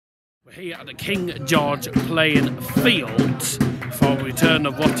Here at the King George playing field for return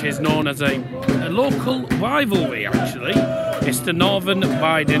of what is known as a local rivalry actually. It's the Northern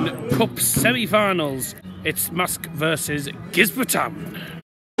Riding Cup semi-finals. It's Marske versus Guisborough Town.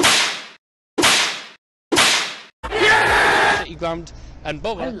 Yeah! Ground and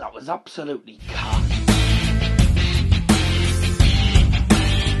Borough. Well, that was absolutely cut.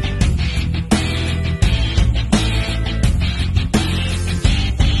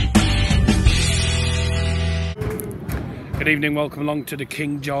 Good evening, welcome along to the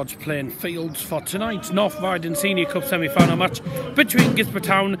King George playing fields for tonight's North Riding Senior Cup semi-final match between Guisborough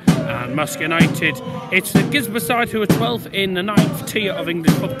Town and Marske United. It's the Guisborough side who are 12th in the 9th tier of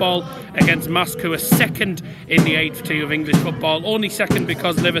English football against Marske who are 2nd in the 8th tier of English football. Only 2nd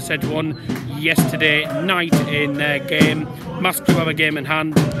because Liversedge won yesterday night in their game. Marske have a game in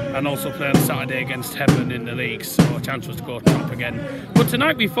hand and also play on Saturday against Hebburn in the league, so a chance was to go top again. But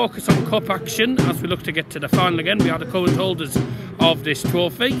tonight we focus on cup action as we look to get to the final again. We are the current holders of this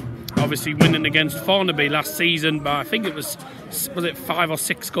trophy, obviously winning against Thornaby last season by I think it was it 5 or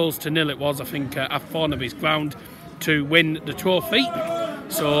 6 goals to nil it was, I think, at Thornaby's ground to win the trophy.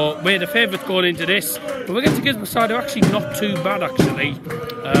 So we're the favourites going into this, but we're going to Guisborough side who are actually not too bad actually.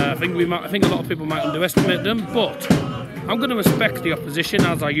 I think a lot of people might underestimate them, but I'm going to respect the opposition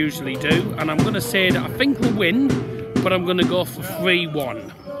as I usually do, and I'm going to say that I think we'll win, but I'm going to go for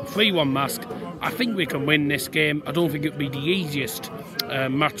 3-1. 3-1 Marske. I think we can win this game. I don't think it'll be the easiest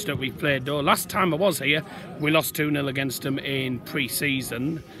match that we've played though. Last time I was here, we lost 2-0 against them in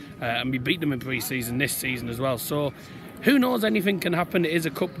pre-season, and we beat them in pre-season this season as well. So who knows, anything can happen. It is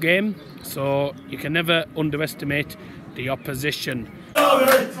a cup game, so you can never underestimate the opposition.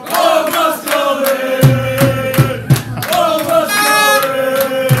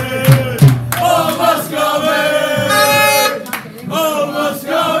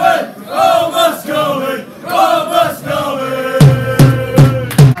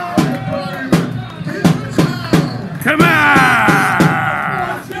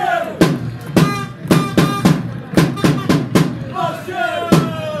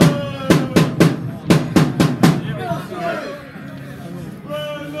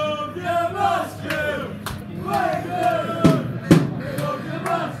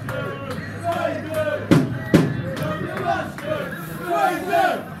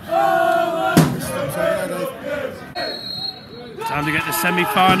 Time to get the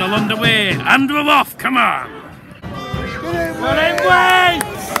semi-final underway, and we're off, come on! Well, wait!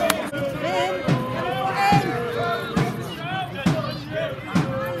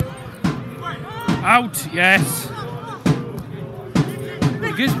 Out, yes.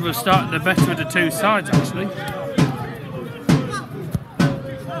 The Guisborough started the better of the two sides actually.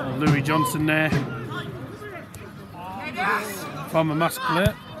 Louis Johnson there. Former Marske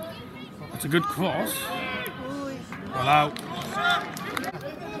player. That's a good cross. Well out.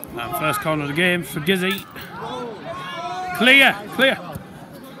 And first corner of the game for Gizzy. Clear, clear.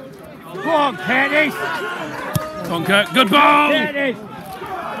 Go on, Curtis. Go on, Kurt. Good ball. Curtis.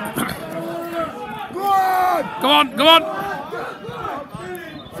 Go on, go on.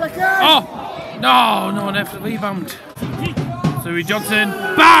 Second. Oh, no one after the rebound. Louis Johnson.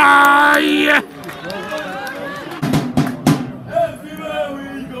 Bye.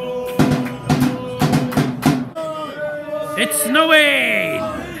 It's snowing!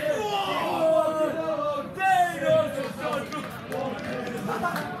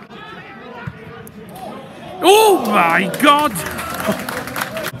 Oh my God!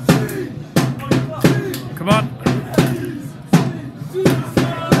 Come on.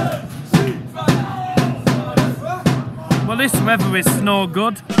 Well, this weather is no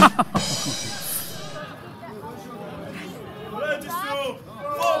good.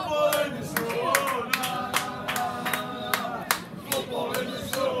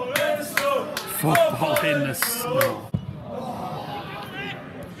 Football in the snow.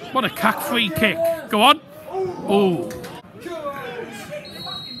 What a cack free kick. Go on. Oh.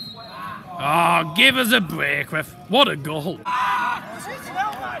 Oh, give us a break, ref. What a goal.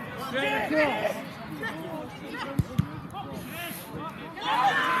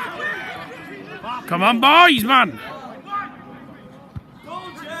 Come on, boys, man.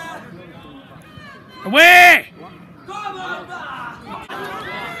 Away.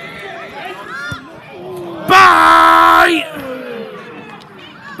 Bye!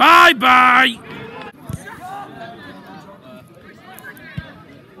 Bye-bye!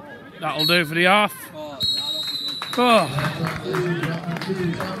 That'll do for the half. Oh.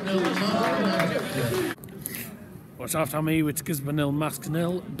 What's after me, it's Guisborough 0, Marske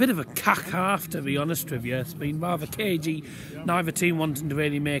 0. Bit of a cack half, to be honest with you. It's been rather cagey. Neither team wanting to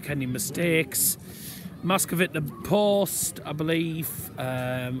really make any mistakes. Marske hit the post, I believe.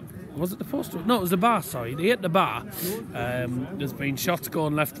 Was it the post? No, it was the bar, sorry. They hit the bar. There's been shots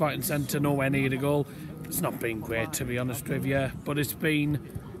going left, right and centre, nowhere near the goal. It's not been great, to be honest with you, but it's been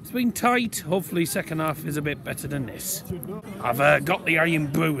tight. Hopefully second half is a bit better than this. I've got the iron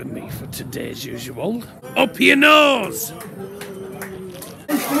brew in me for today as usual. Up your nose!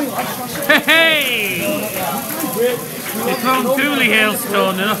 Hey! It's on Cooley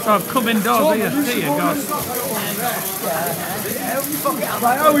Hailstone and after I've come indoors here. Dear God.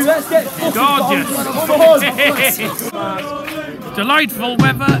 Gorgeous. Delightful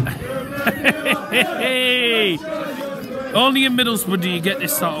weather. Only in Middlesbrough do you get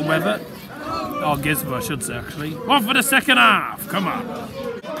this sort of weather. Or Guisborough, I should say, actually. One for the second half. Come on.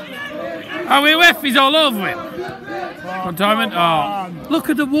 Oh, we referees all over him. One time. Oh, look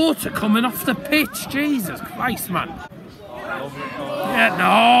at the water coming off the pitch. Jesus Christ, man. Yeah,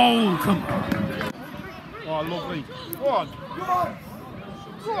 no. Come on. Oh, lovely. Go on.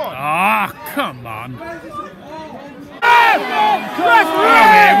 Go on. Ah, come on.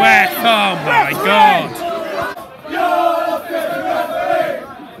 Oh my God.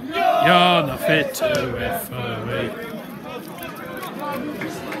 You're not fit to referee.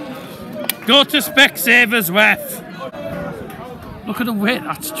 Go to Specsavers, ref. Look at the way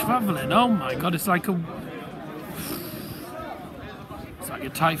that's travelling. Oh my God, it's like a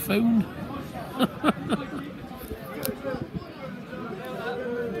typhoon.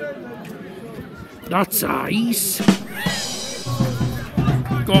 That's ice.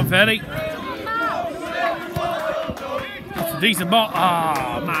 Go on, Ferry. That's a decent ball.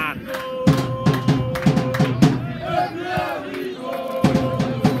 Oh, man.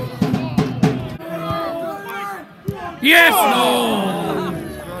 Yes! No!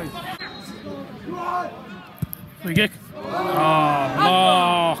 Free kick. Oh,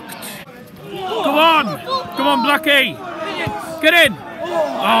 blocked. Come on! Come on, Blackie! Get in!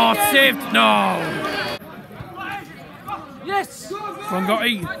 Oh, saved. No! Yes! Come on,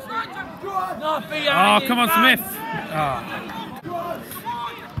 Gotti. Oh, come on, Smith.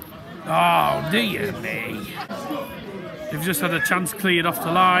 Oh, dear me. They've just had a chance cleared off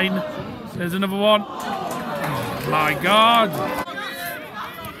the line. There's another one. Oh, my God.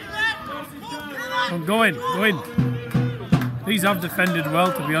 I'm going. These have defended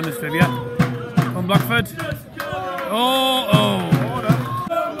well, to be honest with you. Come on, Blackford. Oh.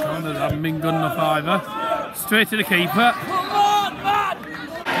 Corners haven't been good enough either. Straight to the keeper.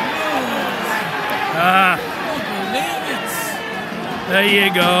 There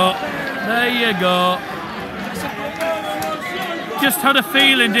you go. Just had a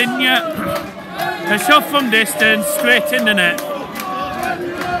feeling, didn't you? A shot from distance, straight in the net. 69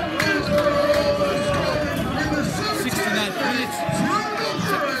 minutes.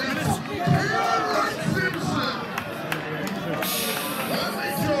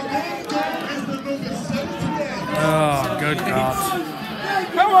 Oh, good God.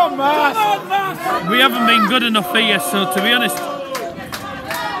 Come on, Mars. We haven't been good enough here, so to be honest,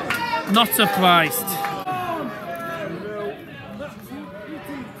 not surprised.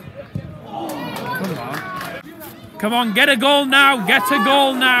 Come on, get a goal now. Go,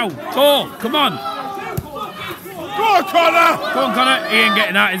 come on. Go on, Connor. He ain't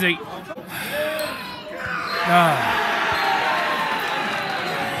getting that, is he?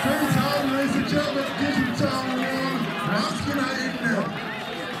 Ladies and gentlemen, Guisborough Town 1, Marske United 0.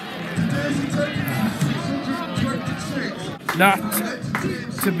 That,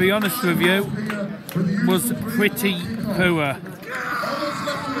 to be honest with you, was pretty poor.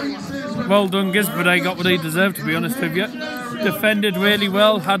 Well done, Guisborough. They got what they deserved, to be honest with you. Defended really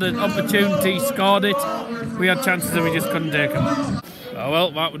well, had an opportunity, scored it. We had chances and we just couldn't take them. Oh,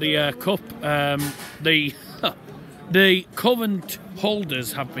 well, that was the cup. The current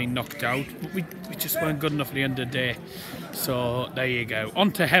holders have been knocked out, but we just weren't good enough at the end of the day. So there you go.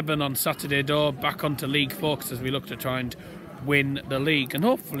 On to Hebburn on Saturday, though. Back onto League focus as we look to try and win the league. And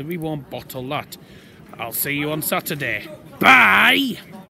hopefully we won't bottle that. I'll see you on Saturday. Bye!